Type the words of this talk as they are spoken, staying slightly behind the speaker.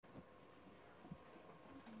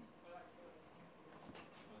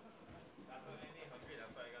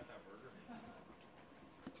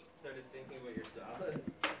thinking about your salad.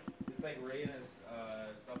 It's like Raina's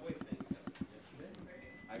Subway thing yesterday.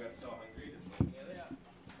 I got so hungry just looking at it. Yeah.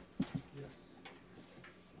 Yes.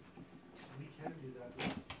 We can do that.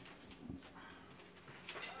 Yeah.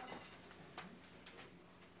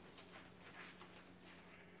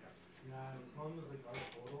 Yeah, as long as like our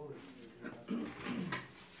photo is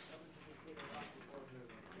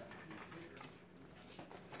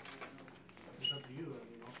it's up to you, I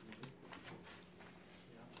mean, ultimately.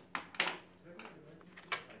 Yeah.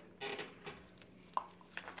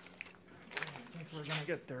 I think we're gonna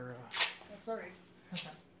get there. That's all right. Get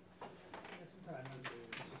some time.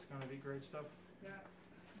 This is gonna be great stuff. Yeah.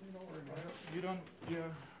 Don't worry about it.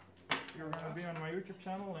 You're gonna be on my YouTube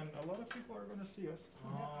channel, and a lot of people are gonna see us.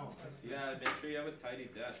 Oh, I see. Yeah, make sure you have a tidy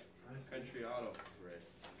desk. I see. Country Auto,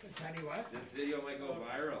 right? Tiny what? This video might go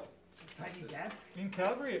viral. Tiny desk? In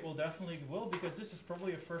Calgary, it will definitely because this is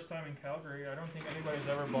probably a first time in Calgary. I don't think anybody's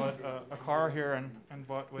ever bought a car here and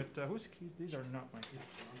bought with whose keys? These are not my keys.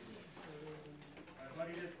 My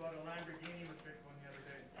buddy just bought a Lamborghini with Bitcoin the other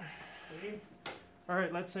day. All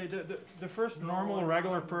right, let's say the first normal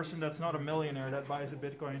regular person that's not a millionaire that buys a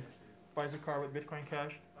car with Bitcoin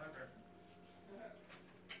Cash. Okay.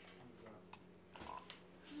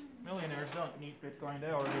 Millionaires don't need Bitcoin;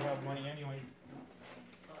 they already have money anyways.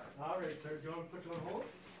 All right, sir. Do you want to put you on hold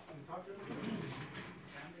and talk to him?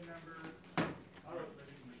 Family member. All right.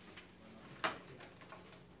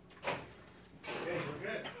 Okay, we're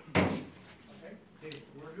good. Okay. Okay,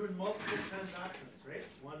 we're doing multiple transactions, right?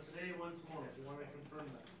 One today, one tomorrow. You want to confirm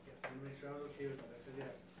that? Yes. I want to make sure I was okay with that. I said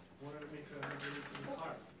yes. I wanted to make sure I'm not releasing the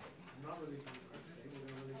car. I'm not releasing the car today. We're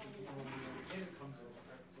going to release it tomorrow when the payment comes out.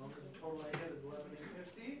 As long as the total I get is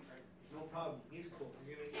 $11,850, no problem. He's cool.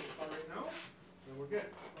 He's going to get the car right now, then we're good.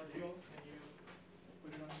 Can you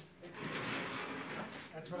put it on?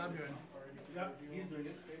 That's what I'm doing. Yep, he's doing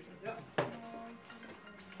it. Yep.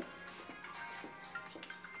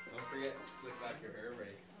 Don't forget to slick back your hair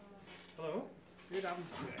right. Hello. Dude, I'm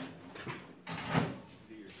good.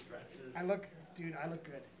 Do your stretches. I look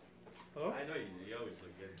good. Hello. I know you do. You always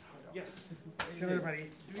look good. Yes. Show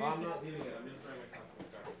everybody. Oh, I'm not leaving it. I'm just throwing myself in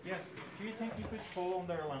the car. Yes. Do you think you could call on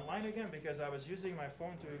their landline again? Because I was using my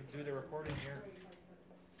phone to do the recording here.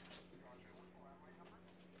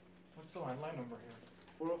 What's the landline number here?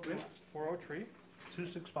 403 403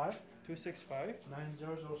 265 265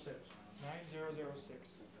 9006.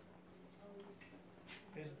 9006.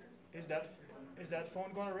 Is that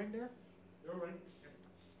phone gonna ring there? You're right.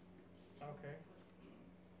 Okay.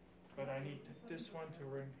 But I need this one to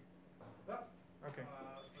ring. Yep. Okay.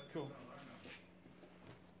 But Cool. different alarm number.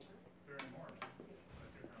 There anymore. A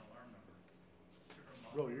different alarm number. Different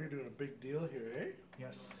model. Bro, you're doing a big deal here, eh?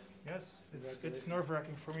 Yes. Yes. It's Congratulations.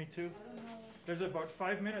 nerve-wracking for me too. There's about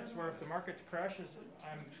 5 minutes where if the market crashes,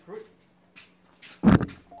 I'm screwed.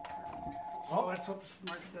 Oh, let's hope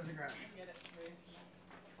the market doesn't crash.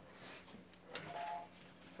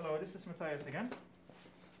 Hello, this is Matthias again.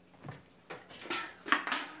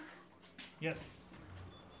 Yes.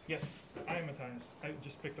 Yes, I'm Matthias. I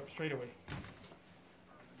just picked up straight away.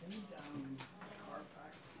 I need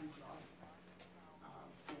Carfax screenshot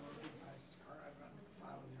for Matthias' car. I've got the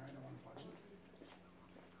file in there. I don't want to plug it.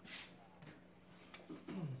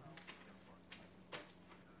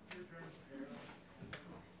 Your turn.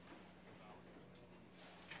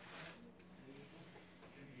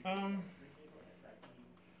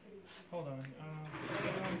 Hold on.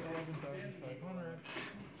 11,500.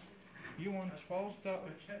 You want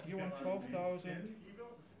 12,000. You want 12,000.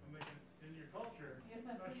 I'm like, in your culture, I'm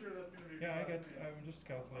not sure that's going to be. Yeah, I'm just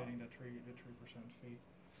calculating the 3% fee.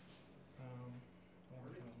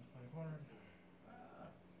 11,500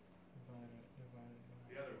 divided by.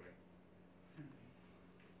 The other way.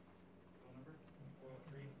 Phone number?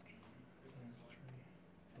 3 times 3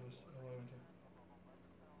 plus 11.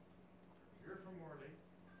 You're from Morley.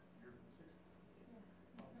 You're from 6.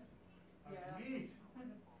 Yeah. Meet.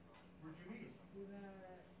 Where'd you meet?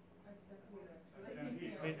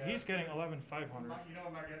 He's getting 11,500. You know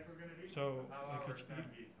what my guess was going to be? So How like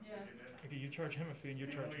Yeah. you charge him a fee and you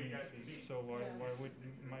charge me a fee. So why would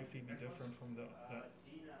my fee be different from that?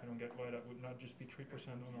 I don't get why that would not just be 3%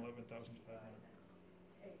 on 11,500.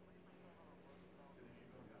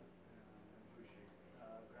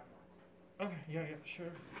 Okay, yeah,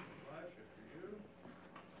 sure.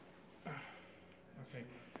 Okay,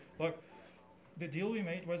 look, the deal we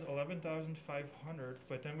made was 11,500,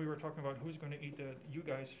 but then we were talking about who's going to eat the you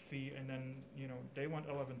guys fee, and then they want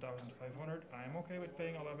 11,500. I'm okay with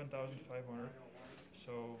paying 11,500.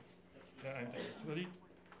 So yeah, it's really.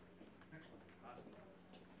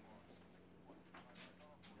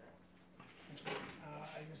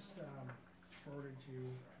 I just forwarded to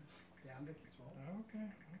Danvik as well. Okay, Yeah.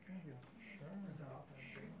 sure. Print that off, that'd be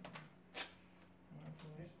great.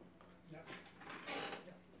 Yep.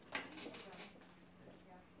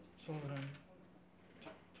 So then,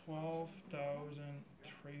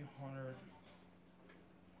 12,300,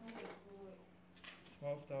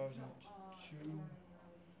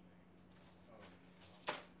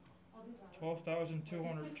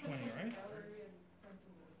 12,220, right?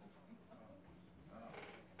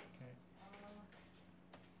 Okay.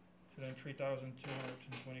 So then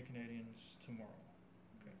 3,220 Canadians tomorrow.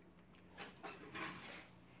 Okay.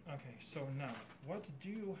 Okay, so now, what do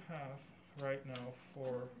you have right now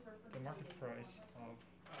for the market price of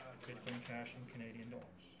Bitcoin Cash in Canadian dollars?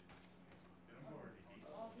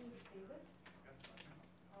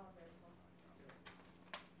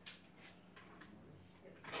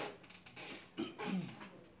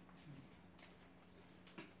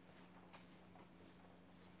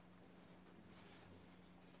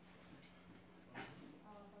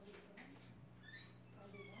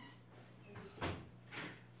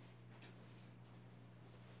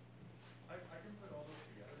 I can put all those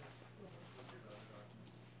together with your other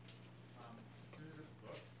documents. Through this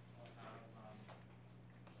book, I'll have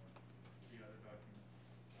the other documents.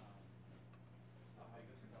 I'll make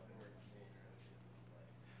this stuff work. I'm just gonna wait.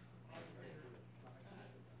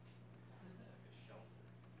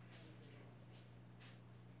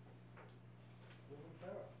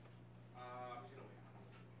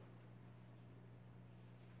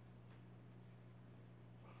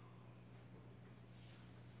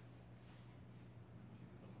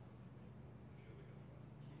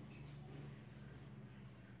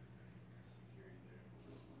 Security there.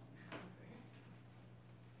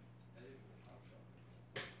 I didn't go shop.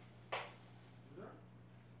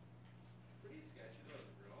 Pretty sketchy though,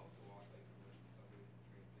 the girl to walk like from the subway to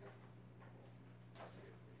the train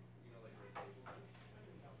station. You know, like where Staples is.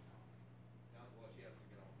 Down, well, she has to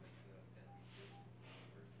get off at Stanley Station.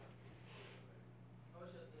 Oh,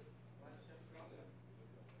 it's just a, why does she have to go there? She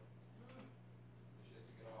has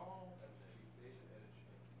to get off at Stanley Station and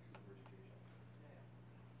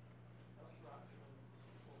it's like to her station.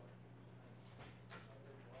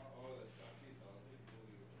 Oh, the stuff she tells me.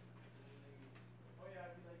 Oh yeah,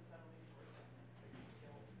 I'd be like kind of leaving work.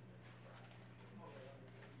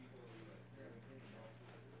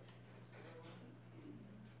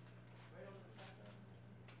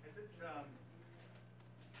 Is it,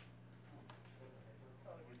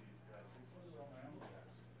 I'll give these guys, these are all my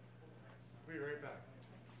envelopes. Be right back.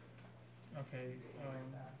 Okay,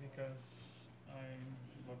 because I'm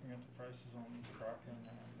looking at the prices on Kraken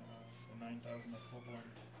and the 9,000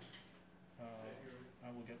 equivalent, I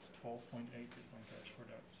will get 12.8 Bitcoin Cash for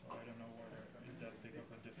that, so I don't know whether it's that big of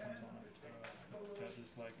a difference on it. That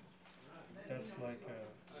is like, that's like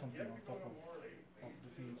something on top of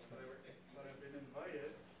the fees. But I've been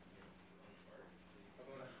invited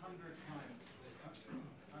about 100 times.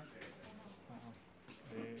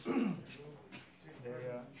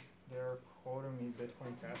 They're quoting me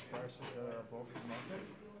Bitcoin Cash prices that are above the market.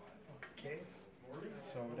 Okay.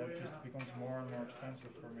 So that just becomes more and more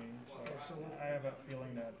expensive for me. So I have a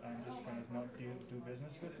feeling that I'm just gonna not do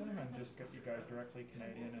business with them and just get you guys directly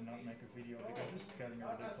Canadian and not make a video because this is getting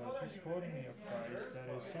ridiculous. He's quoting me a price that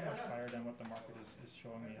is so much higher than what the market is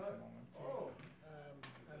showing me at the moment. I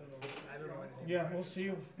don't know anything. Yeah, we'll see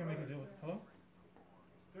if we can make a deal. Hello?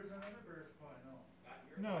 There's another bear spot, no.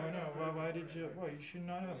 No, well, why did you, well, you should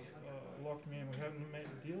not have locked me in, we haven't made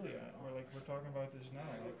a deal yet, we're talking about this now,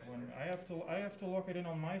 like, when, I have to lock it in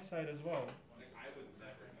on my side as well. I would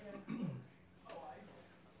never.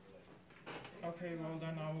 Okay, well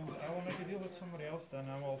then I will make a deal with somebody else then,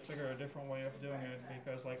 I will figure a different way of doing it,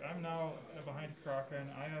 because like, I'm now behind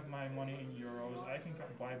Kraken, I have my money in euros, I can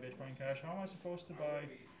buy Bitcoin Cash, how am I supposed to buy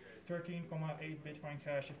 13.8 Bitcoin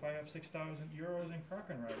Cash if I have 6,000 euros in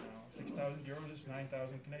Kraken right now? 6,000 euros is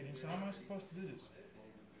 9,000 Canadian, so how am I supposed to do this?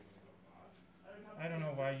 I don't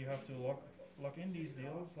know why you have to lock in these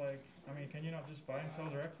deals, like, I mean, can you not just buy and sell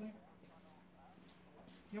directly?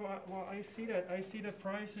 Yeah, well, I see the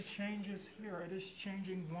price, it changes here, it is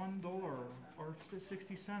changing $1 or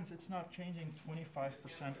 60 cents, it's not changing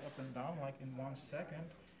 25% up and down like in 1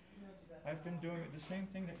 second. I've been doing the same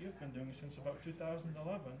thing that you've been doing since about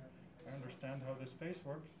 2011. I understand how this space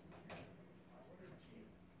works.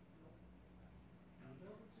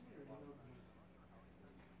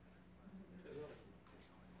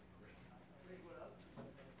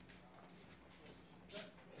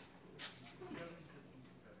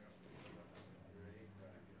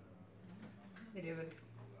 Hey David.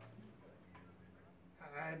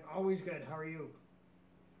 I'm always good, how are you?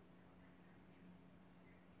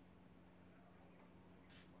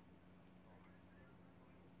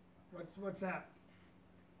 What's that?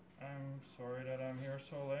 I'm sorry that I'm here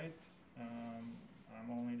so late. I'm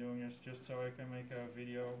only doing this just so I can make a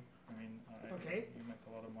video. I mean, Okay. you make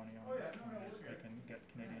a lot of money on Oh, yeah, on no, this. I we're good. can get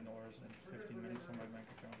Canadian dollars in 15 minutes on my bank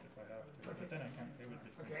account if I have to. Okay. But then I can't pay with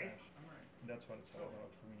Bitcoin Okay. Cash. I'm right. And that's what it's all about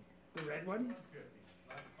for me. The red one? 150.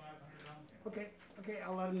 Last 500 down payment. Okay, okay,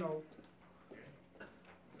 I'll let him know. Okay. I'm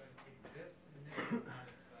gonna take this and then add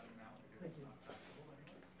it to that amount because Thank it's you. not taxable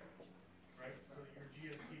anyway. Right, so your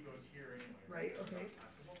GST goes here anyway. Right, It's okay. not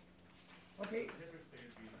taxable. Okay, Typically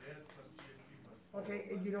it'd be this plus GST plus total. okay,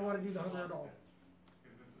 and you don't wanna do the 100 at all?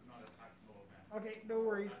 Because this is not a taxable event. Okay, no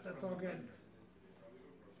worries, that's all good.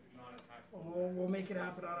 It's not a taxable We'll event. make it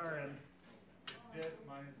happen on our end. It's this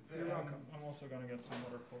minus this. You're welcome. I'm also gonna get some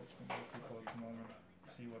other quotes from other people at the moment.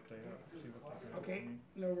 See what they have. See what they can do Okay, for me.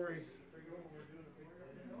 no worries.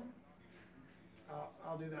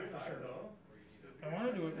 I'll do that for sure. I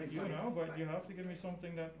want to do it with you now, but you have to give me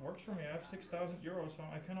something that works for me. I have 6,000 euros, so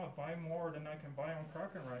I cannot buy more than I can buy on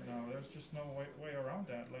Kraken right now. There's just no way around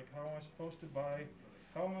that. Like, how am I supposed to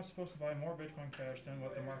buy more Bitcoin Cash than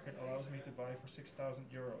what the market allows me to buy for 6,000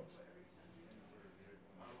 euros?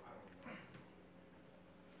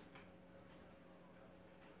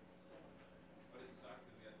 But it sucked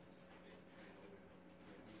because we had to make the trade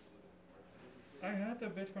over. I had the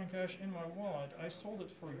Bitcoin Cash in my wallet. I sold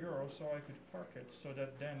it for euros so I could park it, so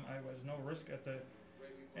that then I was no risk at the.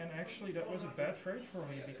 And actually, that was a bad trade for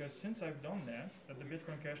me because since I've done that, the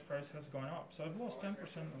Bitcoin Cash price has gone up. So I've lost 10%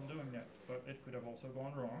 on doing that, but it could have also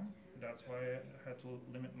gone wrong. That's why I had to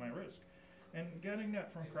limit my risk. And getting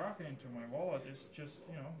that from Kraken into my wallet is just,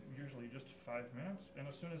 usually just 5 minutes. And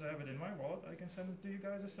as soon as I have it in my wallet, I can send it to you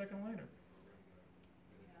guys a second later.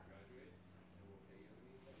 Graduate, and we'll pay you.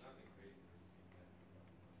 Nothing crazy.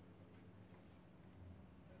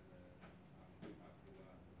 And then after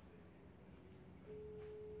that,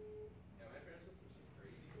 yeah, my parents went through some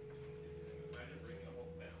crazy. Imagine bringing a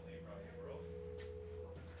whole family across the world.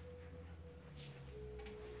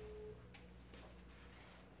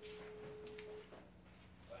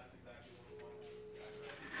 That's exactly what we want.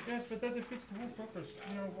 Yes, but that defeats the whole purpose.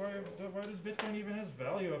 Why does Bitcoin even has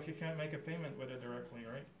value if you can't make a payment with it directly,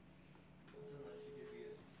 right? Unless you give me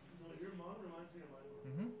a No, your mom reminds me of my mom.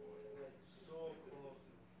 Mm-hmm. Like, so close.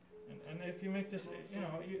 And if you make this,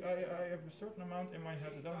 I have a certain amount in my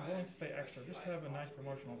head that I'm willing to pay extra just to have a nice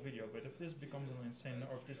promotional video. But if this becomes an insane,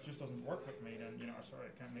 or if this just doesn't work with me, then sorry,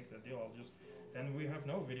 I can't make that deal. Then we have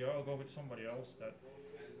no video. I'll go with somebody else. That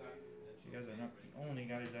you guys are not the only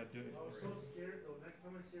guys that do it. I was so scared though. Next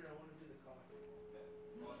time I see her, I want to do the coffee.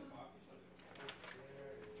 well, the coffee shop. I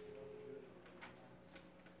swear, she wants to do it.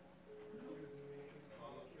 She was amazing. I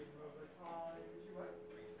was like, oh, she what?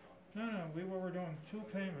 No, we were doing 2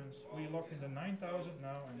 payments. We lock into 9,000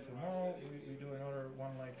 now, and tomorrow we do another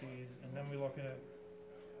one like these, and then we lock in it.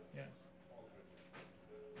 Yes,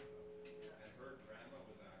 And her grandma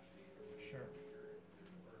was actually sure.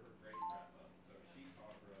 or her great grandma. So she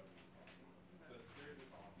taught her how to do coffee. So it's served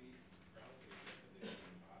coffee, ground coffee,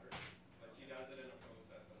 powder. But she does it in a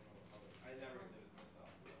process. I don't know how it. I never did it myself.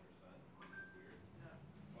 To understand, which is weird. Yeah.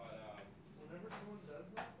 But Whenever someone does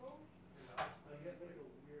that though, I get like a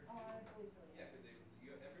weird. yeah,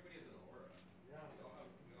 because everybody has an aura. Yeah. We all have.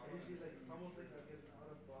 We all I have usually like, different it's almost like things. I get out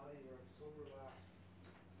of body where I'm so relaxed.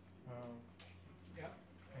 Yeah.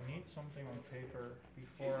 I need something on paper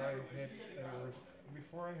before I hit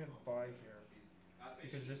buy here, That's why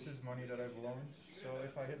because she this is needs money to that I've loaned. So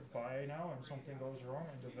if I hit buy now and something goes wrong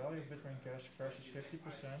and the value of Bitcoin Cash crashes 50%,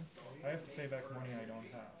 I have to pay back money I don't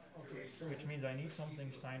have. Okay, so, Which means I need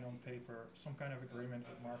something signed on paper, some kind of agreement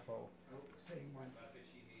with Marco. saying one, That's why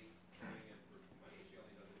she hates doing it for money. She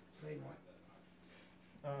only does it. saying one.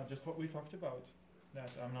 Just what we talked about. That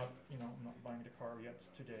I'm not buying the car yet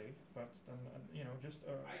today, but just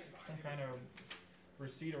some kind of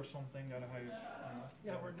receipt or something that I.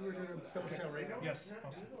 Yeah, we're doing a double sale right now. Yes.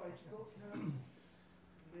 I still can't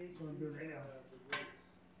make That's what I'm doing right now. the grapes.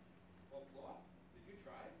 Well, flop. Did you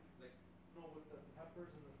try? Like, No, with the peppers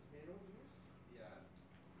and the tomato juice, yeah.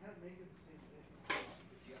 can't make it the same thing.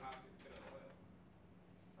 You have to put it in oil.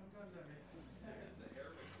 Sometimes that makes sense. It's the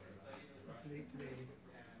air mixture. It's not even What's the the date today?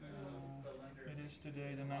 The lender. It is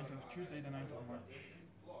today, Tuesday, the 9th of March.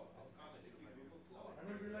 flow. It's common. If you Google flow. I'm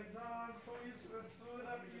gonna be like, nah, I'm so used to this food,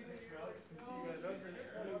 I'm eating it. Alex can see you guys up in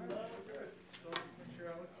there. So just make sure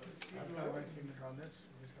Alex can see I've you. got my signature on this,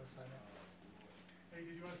 we just gotta sign it. Hey,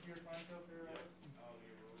 did you want to see your clients out there, Alex? Oh,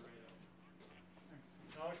 you're right.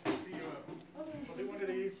 Thanks. Alex can see you up. I'll do one of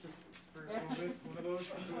these just for a little bit, one of those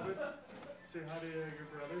for a little bit. Say hi to your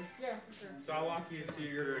brother. Yeah, for sure. So I'll walk you to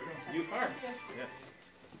your new car. Yeah.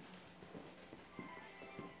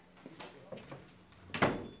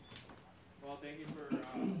 thank you for,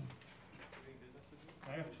 doing business with me.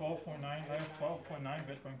 I have 12.9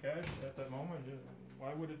 Bitcoin cash at that moment.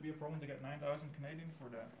 Why would it be a problem to get 9,000 Canadian for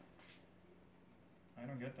that? I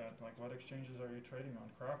don't get that. Like, what exchanges are you trading on?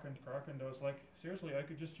 Kraken does, like, seriously, I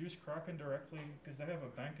could just use Kraken directly, because they have a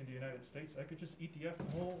bank in the United States. I could just ETF the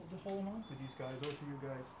whole amount to these guys, or to you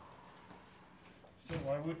guys. So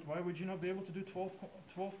why would you not be able to do 12.9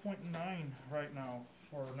 right now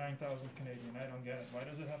for 9,000 Canadian? I don't get it. Why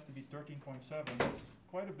does it have to be 13.7? That's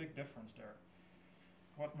quite a big difference there.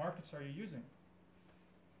 What markets are you using?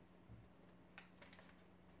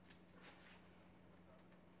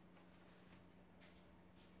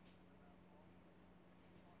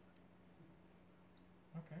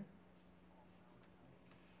 Okay.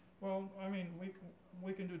 Well, I mean,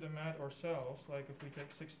 we can do the math ourselves. Like, if we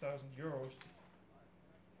take 6,000 euros.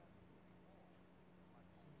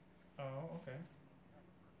 Oh, okay.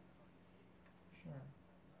 Sure.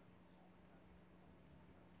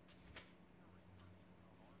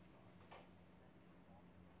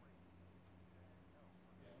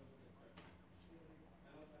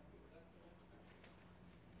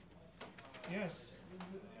 Yes,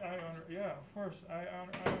 yeah, of course, I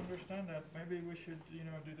understand that. Maybe we should,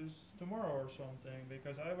 do this tomorrow or something,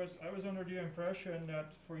 because I was under the impression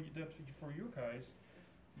that for you guys,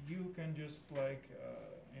 you can just like,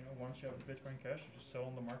 once you have the Bitcoin Cash, you just sell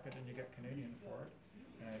on the market and you get Canadian for it.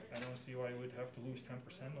 And I don't see why you would have to lose 10%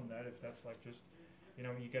 on that if that's like just,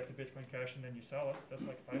 you get the Bitcoin Cash and then you sell it. That's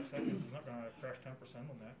like 5 seconds. It's not gonna crash 10%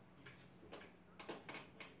 on that.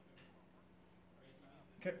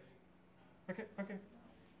 Okay.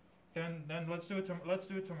 Then let's do it. Let's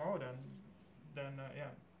do it tomorrow. Then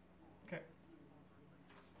yeah. Okay.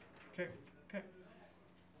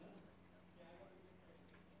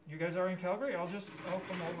 You guys are in Calgary? I'll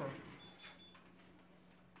come over.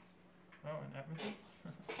 Oh, in Edmonton.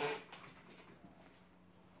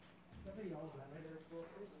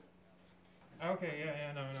 Okay.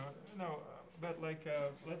 Yeah. No. But like,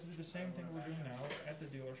 let's do the same thing we're doing now at the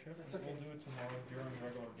dealership, and we'll do it tomorrow during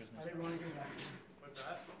regular business. I didn't want to give it back to you. What's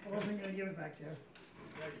that? I wasn't gonna give it back to you.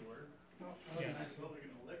 Yeah, you were. No, I wasn't Yes. I'm actually. totally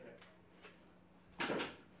gonna lick it.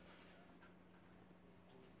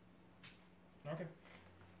 Okay.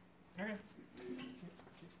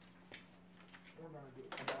 We're gonna do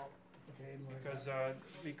it tomorrow. Okay,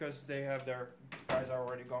 Because they have their guys are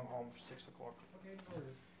already going home for 6 o'clock, Okay, no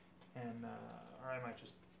worries. and or I might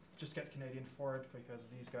just get Canadian for it, because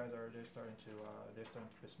these guys they're starting to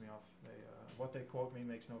piss me off. What they quote me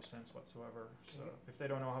makes no sense whatsoever. So if they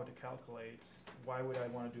don't know how to calculate, why would I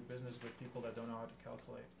want to do business with people that don't know how to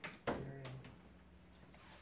calculate? Here,